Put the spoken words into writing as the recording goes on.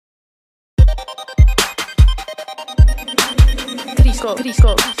2-0,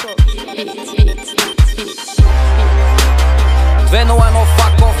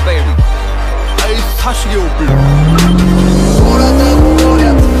 fuck off, baby. Ej, Saši je ubil. Хората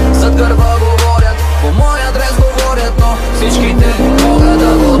говорят, зад гърба говорят, по мой адрес говорят, но всичките могат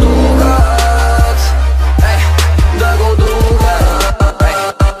да го духат. Да го духат.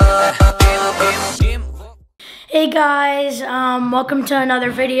 Hey guys, welcome to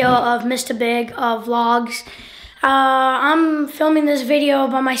another video of Mista Big of vlogs. I'm filming this video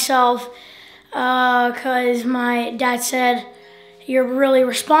by myself because my dad said you're really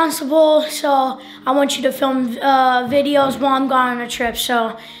responsible, so I want you to film videos while I'm gone on a trip.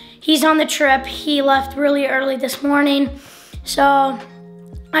 So he's on the trip. He left really early this morning, so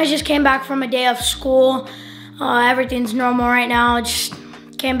I just came back from a day of school. Everything's normal right now. Just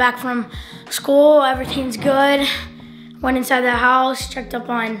came back from school, everything's good. Went inside the house, checked up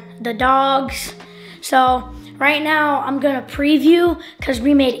on the dogs. So right now I'm gonna preview because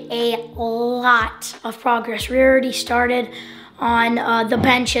we made a lot of progress. We already started on the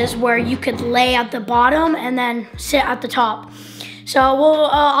benches where you could lay at the bottom and then sit at the top. So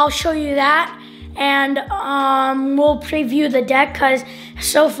I'll show you that, and we'll preview the deck because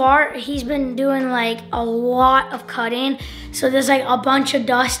so far he's been doing like a lot of cutting. So there's like a bunch of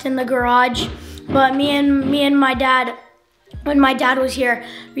dust in the garage, but me and my dad, when my dad was here,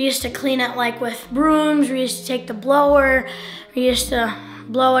 we used to clean it like with brooms. We used to take the blower, we used to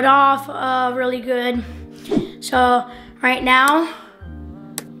blow it off really good. So right now,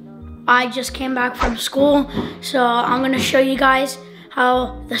 I just came back from school, so I'm gonna show you guys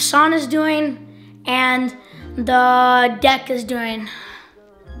how the sauna's doing and the deck is doing.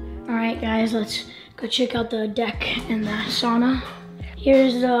 All right guys, let's go check out the deck and the sauna.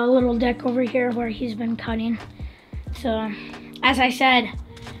 Here's the little deck over here where he's been cutting. So, as I said,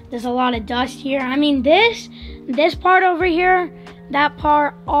 there's a lot of dust here. I mean, this part over here, that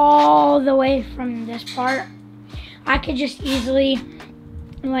part, all the way from this part, I could just easily,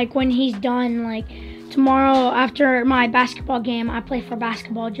 like when he's done, like tomorrow after my basketball game, I play for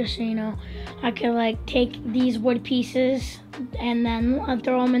basketball, just so you know, I could like take these wood pieces and then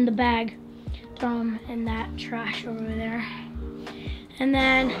throw them in the bag, throw them in that trash over there. And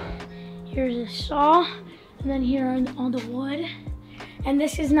then here's a saw, and then here are all the wood. And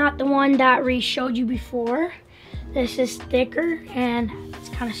this is not the one that Reese showed you before. This is thicker and it's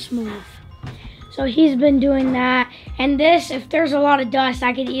kind of smooth. So he's been doing that. And this, if there's a lot of dust,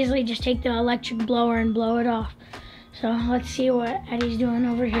 I could easily just take the electric blower and blow it off. So let's see what Eddie's doing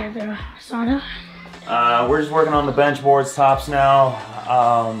over here, the sauna. We're just working on the bench boards tops now.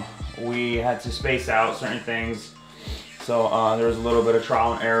 We had to space out certain things. So there was a little bit of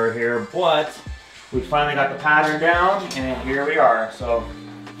trial and error here, but we finally got the pattern down and here we are. So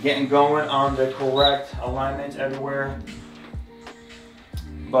getting going on the correct alignment everywhere.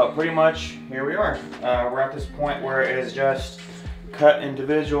 But pretty much here we are. We're at this point where it is just cut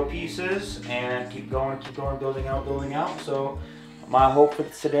individual pieces and keep going, building out. So my hope for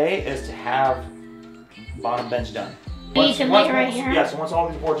today is to have bottom bench done. You can lay right here? Yeah, so once all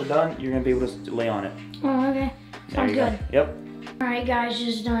these boards are done, you're gonna be able to lay on it. Oh, okay. Sounds good. Yep. All right, guys,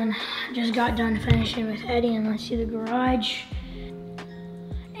 just got done finishing with Eddie, and let's see the garage.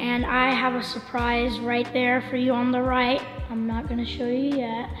 And I have a surprise right there for you on the right. I'm not gonna show you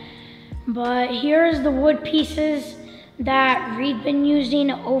yet, but here's the wood pieces that we've been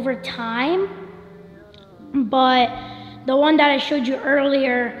using over time. But the one that I showed you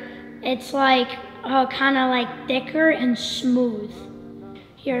earlier, it's like kind of like thicker and smooth.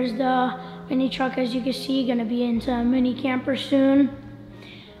 Here's the mini truck, as you can see, gonna be into a mini camper soon.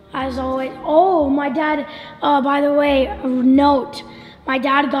 As always, oh, my dad, by the way, a note, my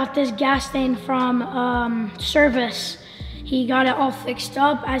dad got this gas thing from service. He got it all fixed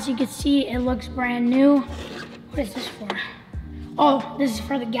up. As you can see, it looks brand new. What is this for? Oh, this is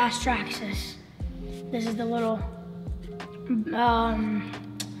for the gas Traxxas. This is the little, I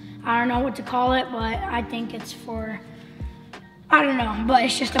don't know what to call it, but I think it's for, I don't know, but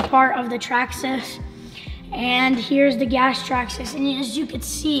it's just a part of the Traxxas. And here's the gas Traxxas. And as you can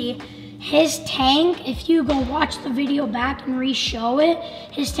see, his tank, if you go watch the video back and re-show it,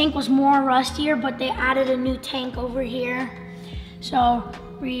 his tank was more rustier, but they added a new tank over here. So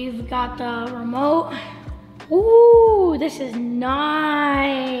we've got the remote. Ooh, this is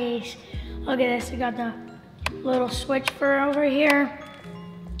nice. Look at this, we got the little switch for over here.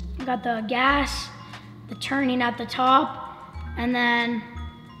 We got the gas, the turning at the top, and then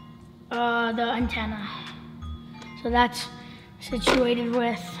the antenna. So that's situated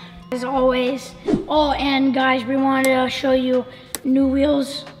with, as always. Oh, and guys, we wanted to show you new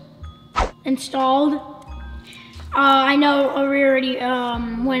wheels installed. I know we already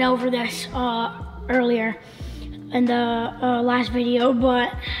went over this earlier in the last video,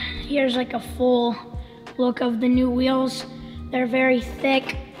 but here's like a full look of the new wheels. They're very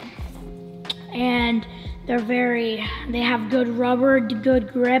thick and they have good rubber,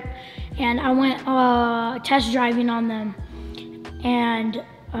 good grip, and I went test driving on them, and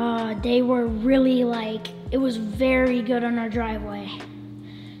they were really like, it was very good on our driveway.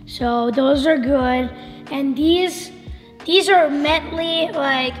 So those are good, and these are mentally,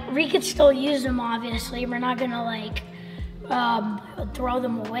 like, we could still use them, obviously. We're not gonna like throw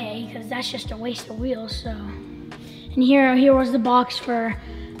them away, because that's just a waste of wheels. So, and here was the box for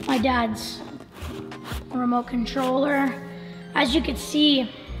my dad's remote controller. As you can see,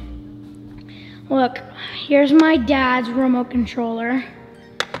 look, here's my dad's remote controller.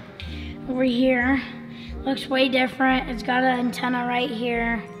 Over here, looks way different. It's got an antenna right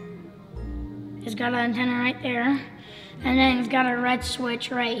here. It's got an antenna right there. And then it's got a red switch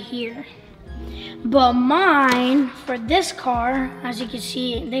right here. But mine, for this car, as you can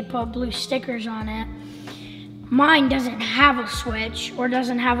see, they put blue stickers on it. Mine doesn't have a switch or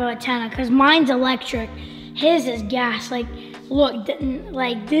doesn't have an antenna, because mine's electric. His is gas. Like, look,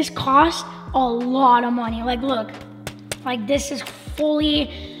 like this costs a lot of money. Like, look, like this is fully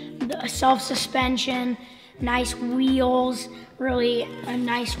self-suspension, nice wheels, really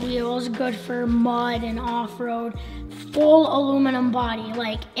nice wheels, good for mud and off-road. Full aluminum body,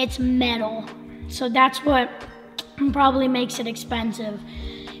 like it's metal. So that's what probably makes it expensive.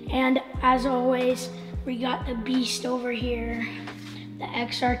 And as always, we got the beast over here, the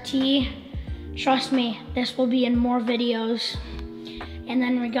XRT. Trust me, this will be in more videos. And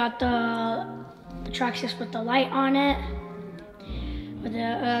then we got the Traxxas with the light on it, with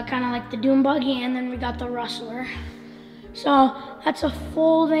the kind of like the Doom Buggy, and then we got the Rustler. So that's a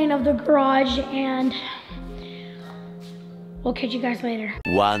full thing of the garage, and we'll catch you guys later.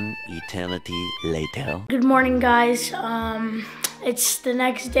 One eternity later. Good morning, guys. It's the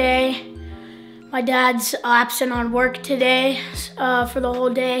next day. My dad's absent on work today for the whole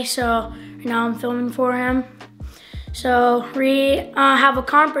day, so now I'm filming for him. So we have a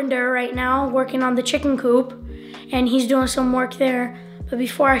carpenter right now working on the chicken coop, and he's doing some work there. But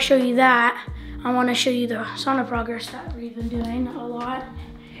before I show you that, I want to show you the sauna progress that we've been doing a lot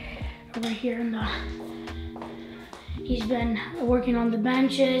over here in the. He's been working on the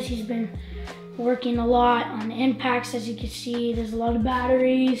benches. He's been working a lot on the impacts. As you can see, there's a lot of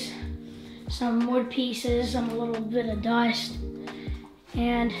batteries, some wood pieces, a little bit of dust.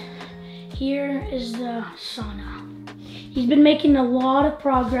 And here is the sauna. He's been making a lot of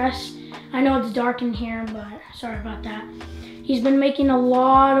progress. I know it's dark in here, but sorry about that. He's been making a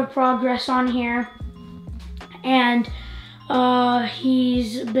lot of progress on here. And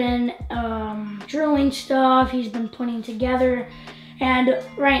he's been drilling stuff, he's been putting together, and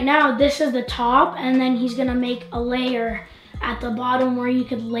right now this is the top, and then he's gonna make a layer at the bottom where you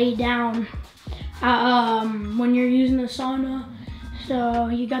could lay down when you're using the sauna. So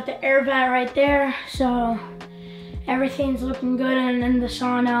you got the air vent right there, so everything's looking good. And then the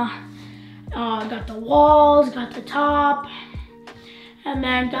sauna got the walls, got the top, and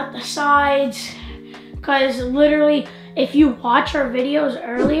then got the sides, because literally if you watch our videos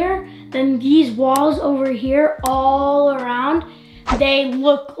earlier, then these walls over here all around, they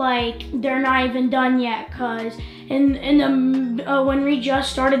look like they're not even done yet, because in the when we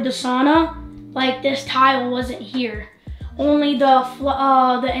just started the sauna, like this tile wasn't here. Only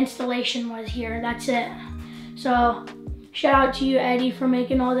the installation was here, that's it. So shout out to you, Eddie, for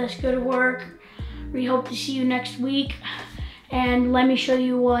making all this good work. We hope to see you next week. And let me show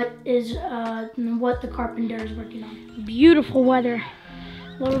you what the carpenter is working on. Beautiful weather,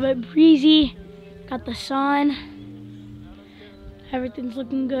 a little bit breezy, got the sun. Everything's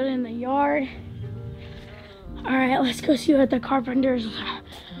looking good in the yard. All right, let's go see what the carpenter's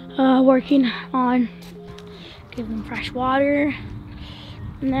working on. Give them fresh water,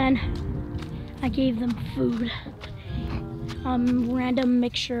 and then I gave them food. Random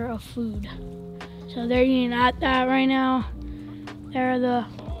mixture of food. So they're eating at that right now. There are the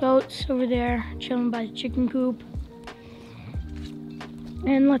goats over there chilling by the chicken coop.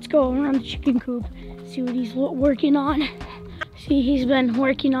 And let's go around the chicken coop, see what he's working on. See, he's been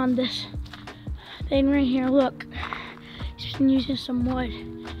working on this thing right here. Look, he's been using some wood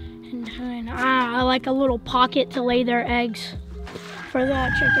and doing like a little pocket to lay their eggs for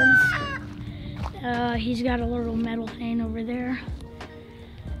the chickens. He's got a little metal thing over there,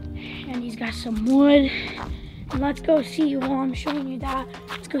 and he's got some wood. And let's go see, while I'm showing you that,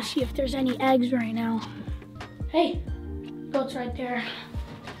 let's go see if there's any eggs right now. Hey, goat's right there.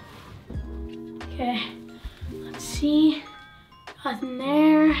 Okay, let's see, nothing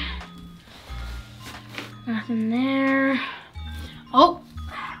there. Nothing there. Oh,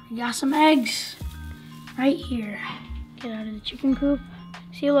 we got some eggs right here. Get out of the chicken coop.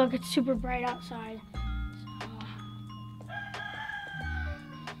 See, look, it's super bright outside.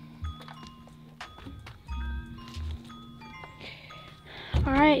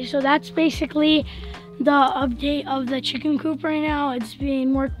 Alright, so that's basically the update of the chicken coop right now. It's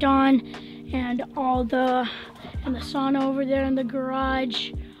being worked on, and the sauna over there in the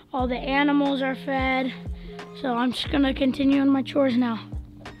garage, all the animals are fed. So I'm just gonna continue on my chores now.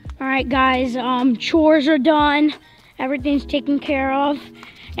 Alright guys, chores are done. Everything's taken care of.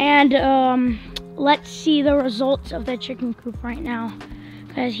 And let's see the results of the chicken coop right now.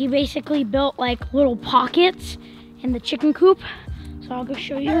 Because he basically built like little pockets in the chicken coop. So I'll go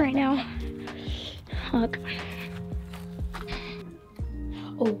show you right now. Look.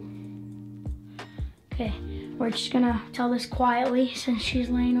 Oh. Okay, we're just gonna tell this quietly since she's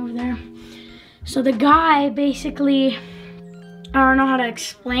laying over there. So the guy basically, I don't know how to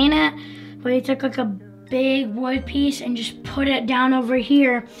explain it, but he took like a big wood piece and just put it down over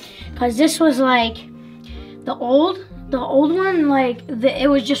here. Cause this was like the old one, like it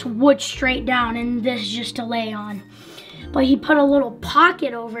was just wood straight down, and this just to lay on. But he put a little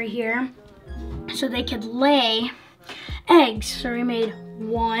pocket over here so they could lay eggs. So we made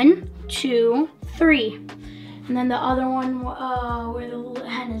 1, 2, 3. And then the other one where the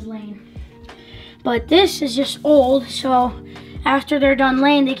hen is laying. But this is just old, so after they're done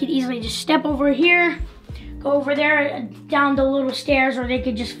laying, they could easily just step over here, go over there down the little stairs, or they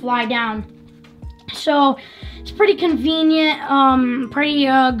could just fly down. So it's pretty convenient, pretty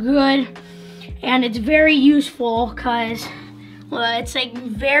good. And it's very useful because it's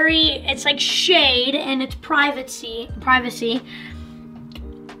like shade and it's privacy.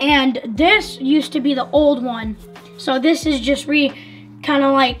 And this used to be the old one. So this is just kind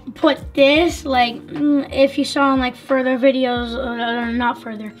of like put this, like if you saw in like earlier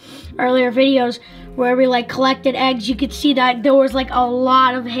videos where we like collected eggs, you could see that there was like a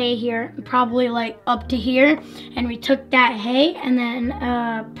lot of hay here, probably like up to here, and we took that hay and then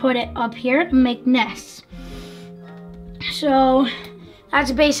put it up here to make nests. So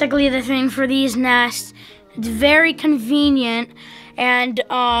that's basically the thing for these nests. It's very convenient, and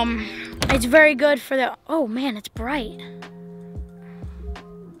it's very good for the, oh man, it's bright.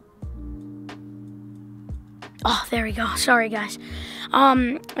 Oh, there we go. Sorry, guys.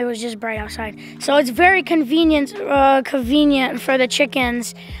 It was just bright outside. So it's very convenient for the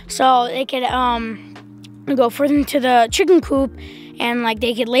chickens. So they could go further into the chicken coop, and like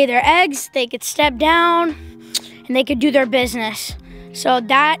they could lay their eggs, they could step down, and they could do their business. So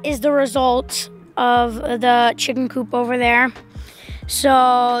that is the result of the chicken coop over there.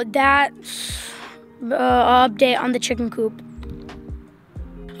 So that's update on the chicken coop.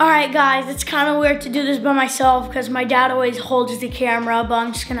 Alright guys, it's kind of weird to do this by myself because my dad always holds the camera, but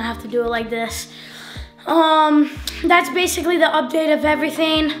I'm just gonna have to do it like this. That's basically the update of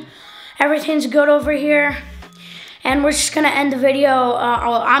everything. Everything's good over here. And we're just gonna end the video,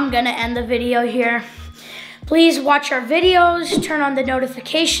 I'm gonna end the video here. Please watch our videos, turn on the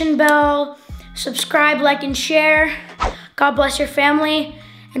notification bell, subscribe, like, and share. God bless your family,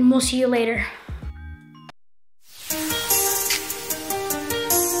 and we'll see you later.